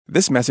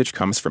This message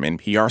comes from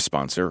NPR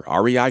sponsor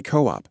REI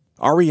Co-op.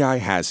 REI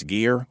has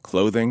gear,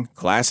 clothing,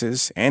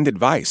 classes, and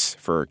advice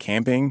for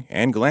camping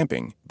and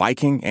glamping,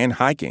 biking and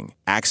hiking,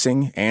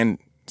 axing and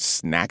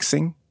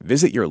snacksing.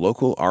 Visit your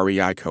local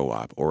REI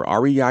Co-op or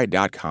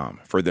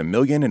rei.com for the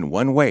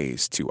 1,000,001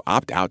 ways to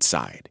opt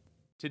outside.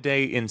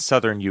 Today in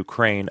southern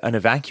Ukraine, an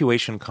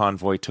evacuation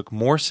convoy took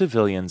more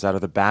civilians out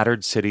of the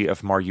battered city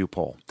of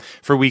Mariupol.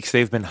 For weeks,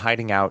 they've been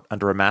hiding out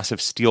under a massive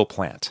steel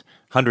plant.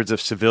 Hundreds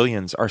of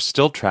civilians are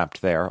still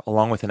trapped there,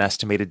 along with an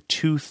estimated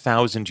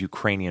 2,000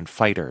 Ukrainian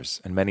fighters,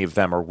 and many of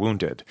them are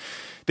wounded.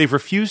 They've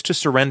refused to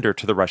surrender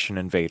to the Russian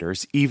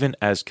invaders, even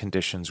as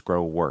conditions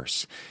grow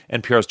worse.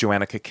 NPR's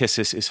Joanna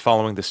Kakissis is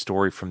following the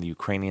story from the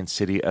Ukrainian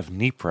city of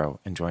Dnipro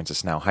and joins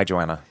us now. Hi,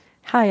 Joanna.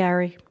 Hi,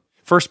 Ari.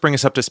 First, bring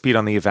us up to speed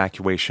on the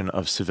evacuation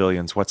of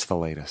civilians. What's the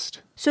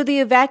latest? So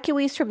the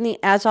evacuees from the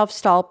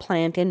Azovstal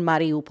plant in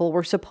Mariupol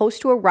were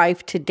supposed to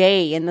arrive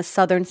today in the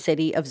southern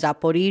city of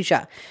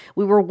Zaporizhia.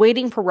 We were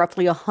waiting for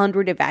roughly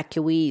 100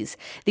 evacuees.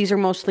 These are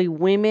mostly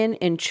women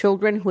and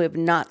children who have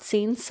not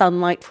seen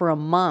sunlight for a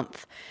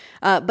month.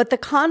 But the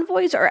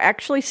convoys are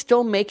actually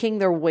still making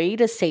their way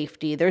to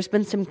safety. There's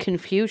been some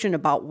confusion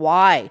about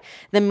why.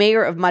 The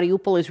mayor of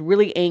Mariupol is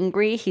really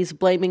angry. He's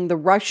blaming the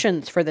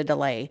Russians for the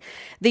delay.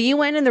 The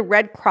UN and the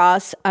Red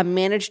Cross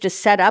managed to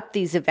set up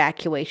these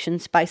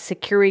evacuations by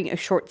securing a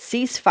short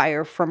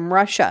ceasefire from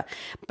Russia.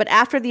 But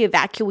after the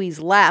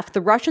evacuees left,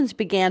 the Russians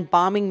began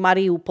bombing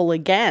Mariupol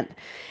again.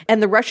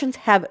 And the Russians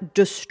have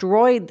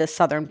destroyed the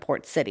southern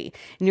port city.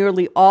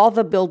 Nearly all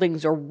the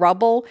buildings are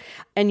rubble,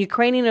 and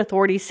Ukrainian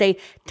authorities say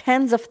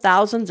tens of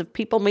thousands of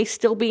people may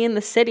still be in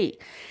the city.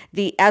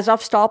 The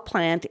Azovstal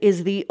plant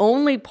is the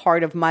only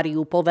part of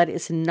Mariupol that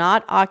is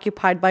not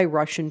occupied by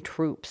Russian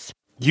troops.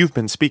 You've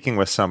been speaking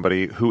with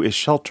somebody who is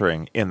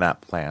sheltering in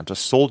that plant, a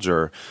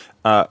soldier.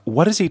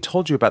 What has he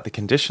told you about the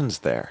conditions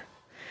there?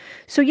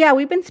 So,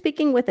 we've been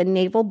speaking with a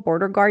naval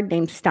border guard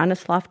named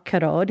Stanislav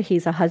Kirod.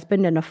 He's a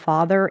husband and a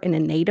father and a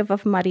native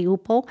of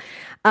Mariupol.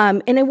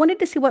 And I wanted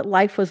to see what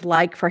life was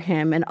like for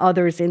him and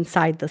others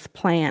inside this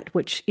plant,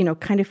 which,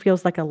 kind of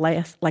feels like a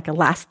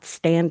last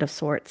stand of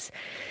sorts.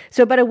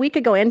 So about a week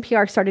ago,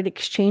 NPR started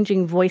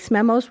exchanging voice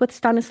memos with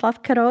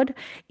Stanislav Kirod.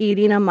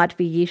 Irina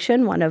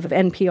Matviyishin, one of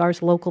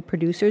NPR's local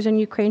producers in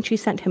Ukraine, she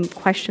sent him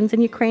questions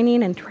in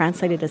Ukrainian and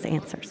translated his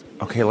answers.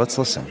 Okay, let's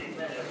listen.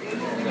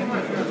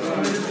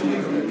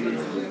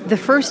 The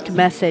first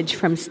message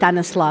from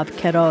Stanislav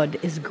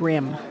Kirod is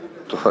grim.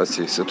 The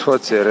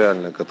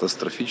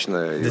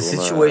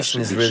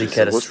situation is really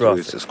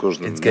catastrophic.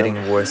 It's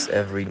getting worse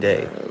every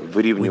day.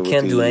 We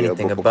can't do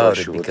anything about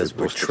it because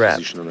we're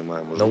trapped.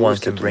 No one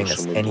can bring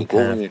us any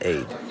kind of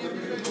aid.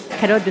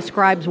 Kirod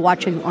describes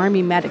watching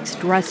army medics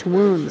dress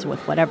wounds with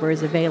whatever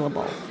is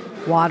available.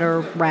 Water,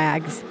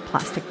 rags,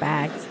 plastic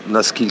bags.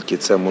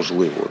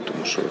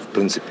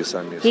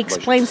 He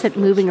explains that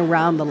moving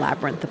around the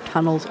labyrinth of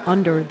tunnels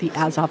under the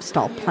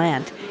Azovstal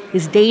plant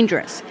is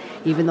dangerous,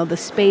 even though the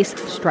space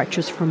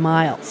stretches for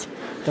miles.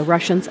 The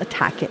Russians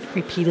attack it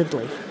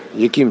repeatedly.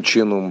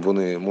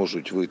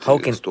 How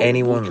can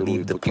anyone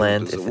leave the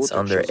plant if it's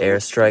under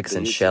airstrikes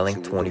and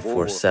shelling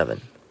 24/7?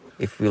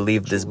 If we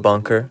leave this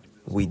bunker,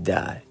 we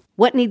die.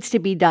 What needs to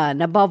be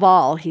done, above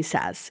all, he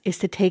says, is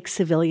to take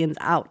civilians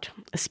out,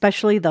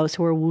 especially those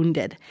who are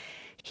wounded.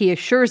 He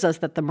assures us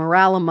that the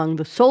morale among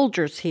the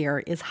soldiers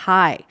here is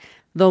high,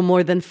 though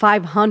more than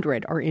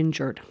 500 are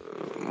injured.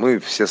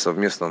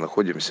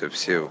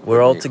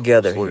 We're all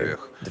together here,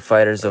 the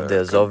fighters of the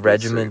Azov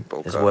Regiment,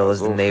 as well as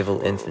the Naval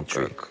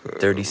Infantry,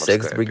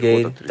 36th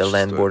Brigade, the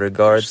Land Border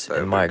Guards,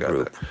 and my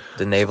group,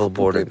 the Naval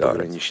Border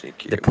Guards.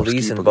 The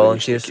police and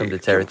volunteers from the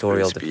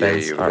Territorial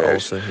Defense are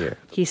also here.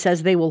 He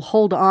says they will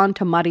hold on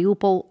to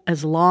Mariupol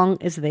as long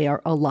as they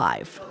are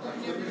alive.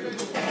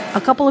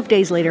 A couple of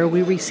days later,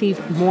 we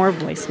received more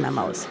voice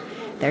memos.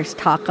 There's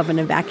talk of an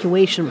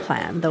evacuation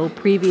plan, though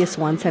previous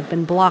ones have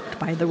been blocked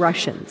by the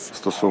Russians.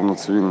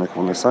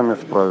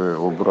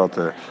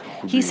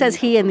 He says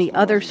he and the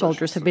other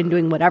soldiers have been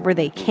doing whatever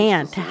they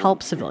can to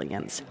help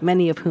civilians,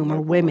 many of whom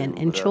are women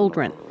and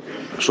children.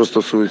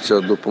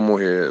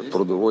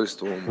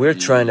 We're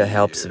trying to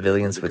help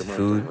civilians with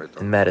food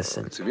and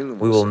medicine.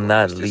 We will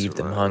not leave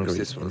them hungry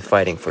and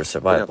fighting for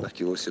survival,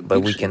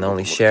 but we can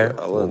only share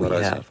what we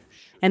have.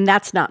 And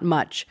that's not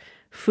much.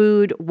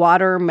 Food,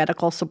 water,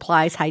 medical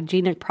supplies,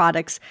 hygienic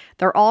products,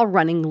 they're all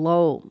running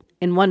low.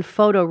 In one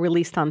photo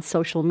released on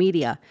social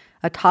media,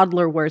 a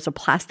toddler wears a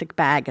plastic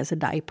bag as a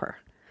diaper.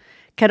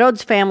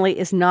 Kirod's family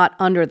is not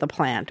under the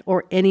plant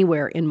or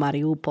anywhere in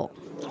Mariupol.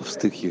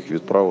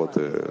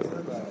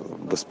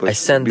 I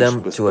send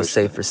them to a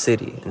safer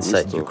city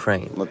inside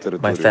Ukraine.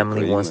 My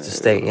family wants to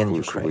stay in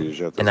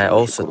Ukraine, and I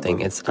also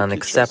think it's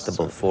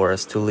unacceptable for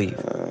us to leave.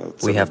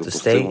 We have to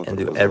stay and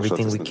do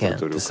everything we can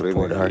to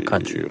support our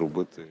country.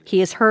 He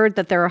has heard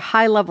that there are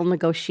high-level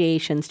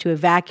negotiations to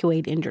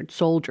evacuate injured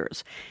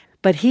soldiers,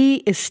 but he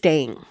is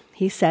staying.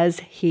 he says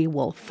he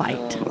will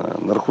fight.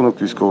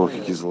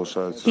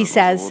 He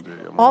says,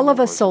 all of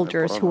us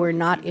soldiers who are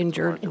not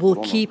injured will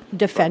keep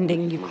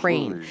defending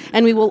Ukraine,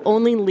 and we will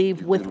only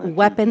leave with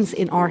weapons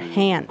in our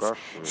hands,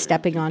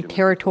 stepping on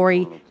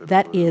territory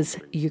that is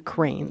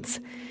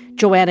Ukraine's.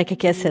 Joanna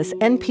Kakissis,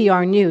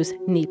 NPR News,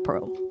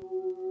 Dnipro.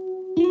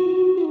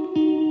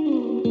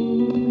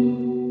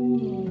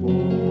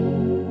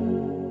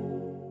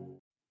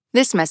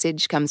 This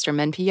message comes from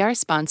NPR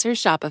sponsor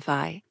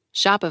Shopify.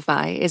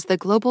 Shopify is the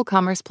global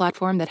commerce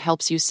platform that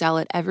helps you sell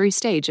at every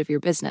stage of your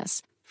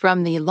business.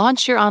 From the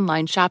launch your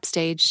online shop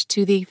stage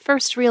to the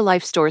first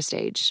real-life store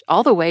stage,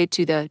 all the way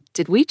to the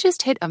did we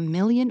just hit 1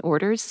 million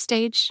orders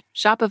stage,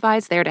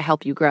 Shopify's there to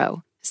help you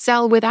grow.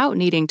 Sell without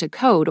needing to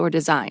code or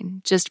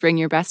design. Just bring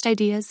your best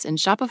ideas and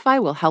Shopify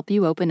will help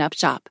you open up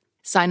shop.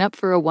 Sign up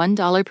for a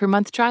 $1 per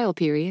month trial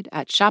period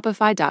at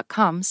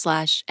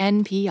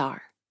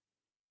shopify.com/NPR.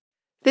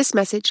 This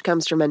message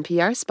comes from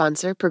NPR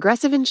sponsor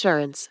Progressive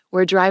Insurance,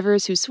 where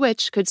drivers who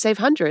switch could save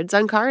hundreds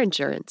on car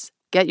insurance.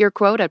 Get your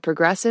quote at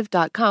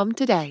progressive.com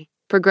today.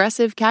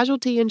 Progressive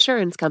Casualty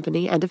Insurance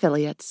Company and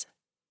Affiliates.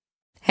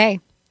 Hey,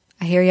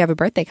 I hear you have a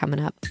birthday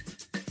coming up.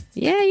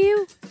 Yeah,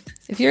 you.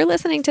 If you're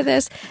listening to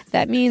this,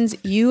 that means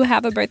you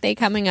have a birthday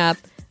coming up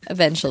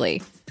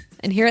eventually.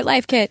 And here at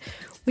Life Kit,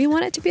 we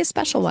want it to be a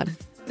special one.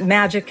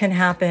 Magic can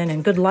happen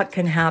and good luck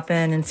can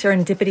happen and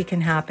serendipity can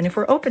happen if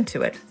we're open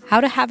to it.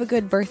 How to have a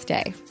good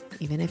birthday,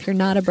 even if you're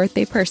not a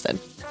birthday person.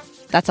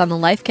 That's on the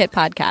Life Kit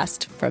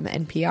podcast from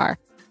NPR.